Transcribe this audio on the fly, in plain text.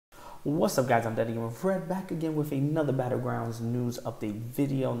What's up, guys? I'm Daddy and Fred, back again with another Battlegrounds news update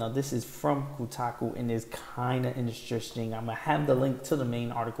video. Now this is from Kotaku and is kind of interesting. I'm gonna have the link to the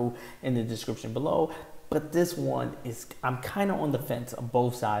main article in the description below, but this one is, I'm kind of on the fence on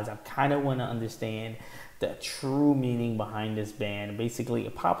both sides. I kind of want to understand the true meaning behind this ban. Basically,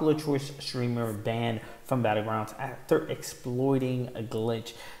 a popular Twitch streamer banned from Battlegrounds after exploiting a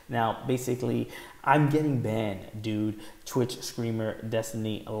glitch. Now, basically, I'm getting banned, dude. Twitch streamer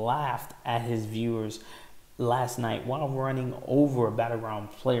Destiny laughed at his viewers last night while running over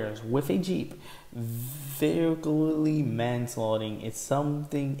Battleground players with a Jeep. Vehicularly manslaughtering is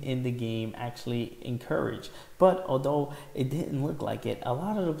something in the game actually encouraged, but although it didn't look like it, a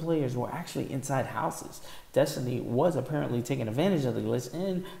lot of the players were actually inside houses. Destiny was apparently taking advantage of the glitch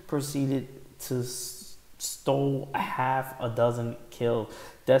and proceeded to stole half a dozen kills.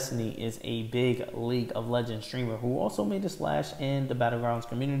 Destiny is a big League of Legends streamer who also made a splash in the Battlegrounds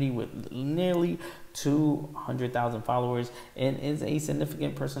community with nearly 200,000 followers and is a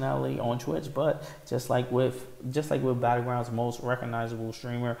significant personality on Twitch. But just like with Battlegrounds' most recognizable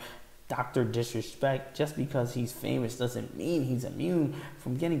streamer, Dr. Disrespect, just because he's famous doesn't mean he's immune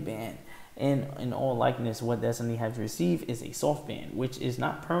from getting banned. And in all likeliness, what Destiny has received is a soft ban, which is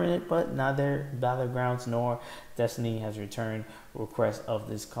not permanent, but neither Battlegrounds nor Destiny has returned requests of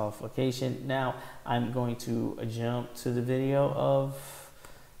this qualification. Now, I'm going to jump to the video of,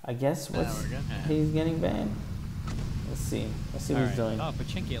 I guess, what's he's getting banned. Let's see what he's doing. Oh,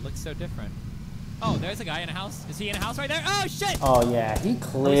 Pachinki, it looks so different. Oh, there's a guy in a house. Is he in a house right there? Oh, shit! Oh, yeah, he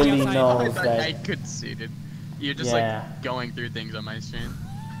clearly knows that. I could see, dude. You're just like going through things on my stream.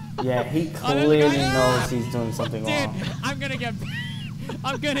 Yeah, he clearly knows he's doing something wrong. Dude, I'm gonna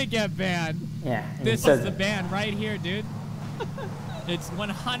get banned. Yeah. This is the ban right here, dude. It's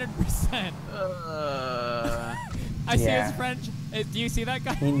 100%. I see his French. Do you see that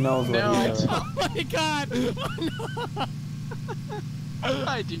guy? He knows what he's doing. Oh my god. Oh, no.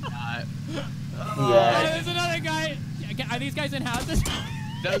 I do not. Yeah. Oh, there's another guy. Are these guys in houses?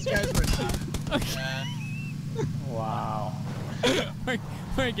 Those guys were. Okay. Wow.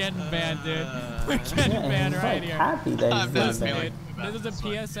 We're getting banned, dude. We're getting banned right here. Happy that he's This is a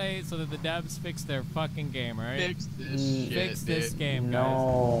PSA so that the devs fix their fucking game, right? Fix this shit, Fix this game, guys.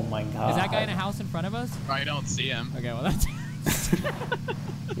 No, my God. Is that guy in a house in front of us? I don't see him. Okay, well that's.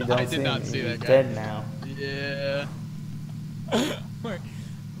 I did not see that guy. Dead now. Yeah. We're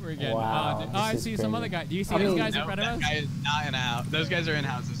getting. Wow, oh, I see some other guy. Do you see those guys in front of us? That guy is not in a house. Those guys are in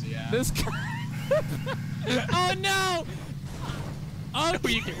houses, yeah. This guy. Oh no! Oh,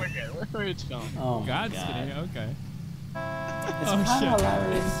 we're good. We're chilling. Oh, God's kidding. Okay. It's kind of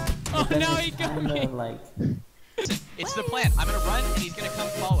hilarious. Oh no, he got me. Like, it's the plan. I'm gonna run, and he's gonna come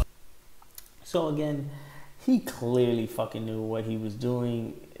follow. So again, he clearly fucking knew what he was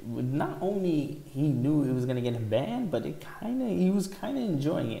doing. Not only he knew it was gonna get him banned, but he was kind of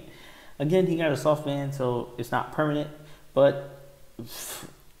enjoying it. Again, he got a soft ban, so it's not permanent, but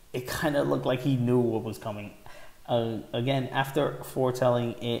it kind of looked like he knew what was coming. Again, after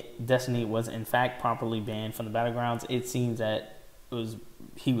foretelling it, Destiny was in fact properly banned from the Battlegrounds. It seems that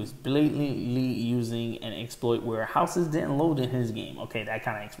he was blatantly using an exploit where houses didn't load in his game. Okay, that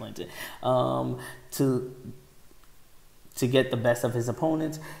kind of explains it. To get the best of his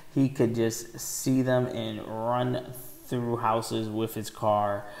opponents, he could just see them and run through houses with his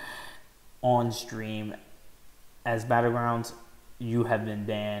car on stream. As Battlegrounds, you have been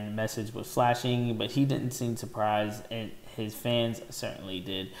banned. Message was flashing, but he didn't seem surprised, and his fans certainly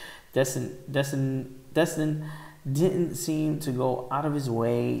did. Destin didn't seem to go out of his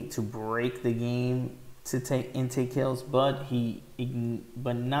way to break the game to take kills, but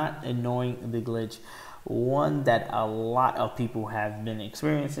not ignoring the glitch, one that a lot of people have been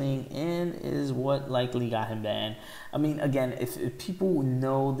experiencing, and is what likely got him banned. I mean, again, if people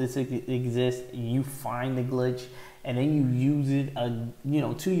know this exists, you find the glitch and then you use it,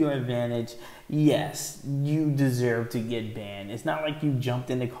 to your advantage, yes, you deserve to get banned. It's not like you jumped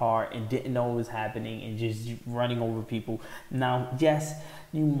in the car and didn't know what was happening and just running over people. Now, yes,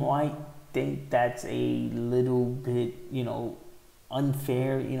 you might think that's a little bit,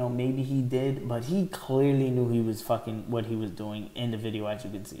 unfair. Maybe he did, but he clearly knew he was fucking what he was doing in the video, as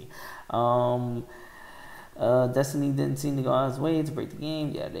you can see. Destiny didn't seem to go out of his way to break the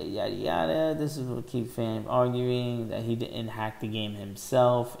game, yada yada yada. This is what keeps fans arguing, that he didn't hack the game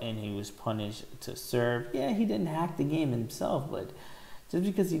himself and he was punished to serve. Yeah, he didn't hack the game himself, but just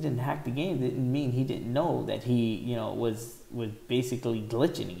because he didn't hack the game didn't mean he didn't know that he, was basically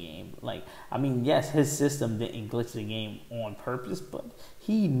glitching the game. Like, I mean, yes, his system didn't glitch the game on purpose, but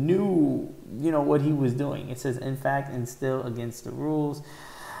he knew, what he was doing. It says, in fact, and still against the rules.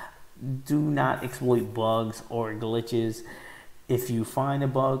 do not exploit bugs or glitches. If you find a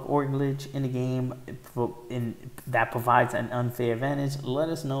bug or glitch in the game that provides an unfair advantage, let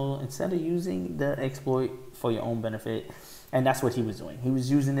us know instead of using the exploit for your own benefit. And that's what he was doing. He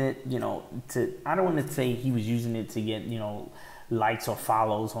was using it, you know, I don't want to say he was using it to get, you know, likes or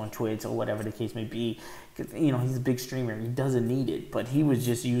follows on Twitch or whatever the case may be. Because, you know, he's a big streamer. He doesn't need it. But he was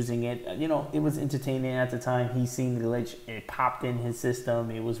just using it. You know, it was entertaining at the time. He seen the glitch. It popped in his system.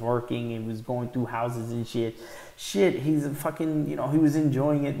 It was working. It was going through houses and shit. He's a fucking, you know, he was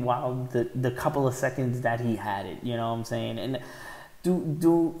enjoying it while the couple of seconds that he had it. You know what I'm saying? And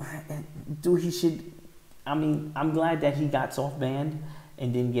he should... I mean, I'm glad that he got soft banned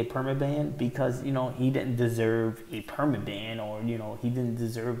and didn't get perma banned, because, you know, he didn't deserve a perma ban, or, you know, he doesn't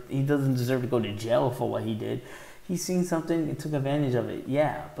deserve to go to jail for what he did. He seen something and took advantage of it.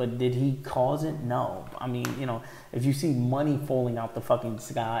 Yeah, but did he cause it? No. I mean, you know, if you see money falling out the fucking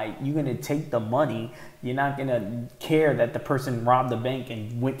sky, you're going to take the money. You're not going to care that the person robbed the bank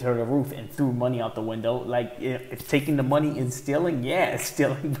and went to the roof and threw money out the window. Like, if taking the money is stealing, yeah, it's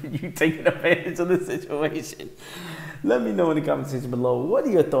stealing, but you taking advantage of the situation. Let me know in the comment section below. What are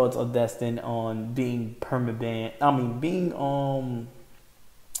your thoughts on Destin on being perma-banned? I mean, being,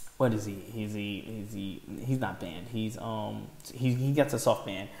 what is he? He's not banned. He gets a soft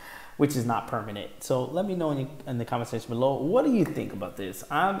ban, which is not permanent. So let me know in the comment section below. What do you think about this?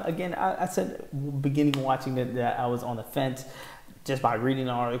 I said beginning watching it that I was on the fence just by reading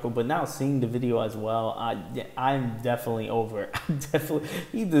the article, but now seeing the video as well, I'm definitely over it.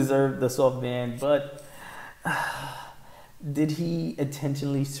 He deserved the soft ban, but did he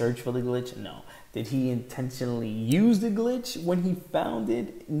intentionally search for the glitch? No. Did he intentionally use the glitch when he found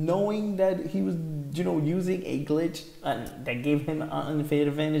it, knowing that he was, you know, using a glitch that gave him an unfair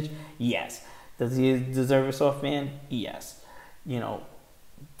advantage? Yes. Does he deserve a soft ban? Yes. You know,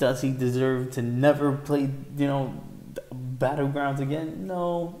 does he deserve to never play, you know, Battlegrounds again?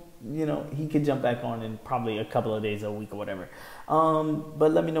 No. You know, he could jump back on in probably a couple of days, a week, or whatever.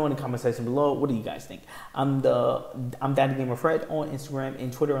 But let me know in the comment section below. What do you guys think? I'm Daddy Gamer Fred on Instagram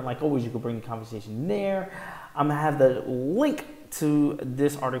and Twitter, and like always, you can bring the conversation there. I'm gonna have the link to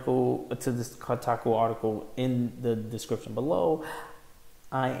this article, to this Kotaku article, in the description below.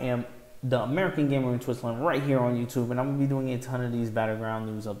 I am the American Gamer in Switzerland right here on YouTube, and I'm gonna be doing a ton of these Battleground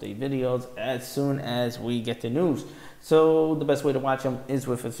news update videos as soon as we get the news. So the best way to watch them is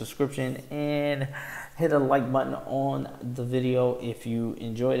with a subscription, and hit a like button on the video if you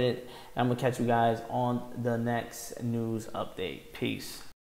enjoyed it. I'm gonna catch you guys on the next news update. Peace.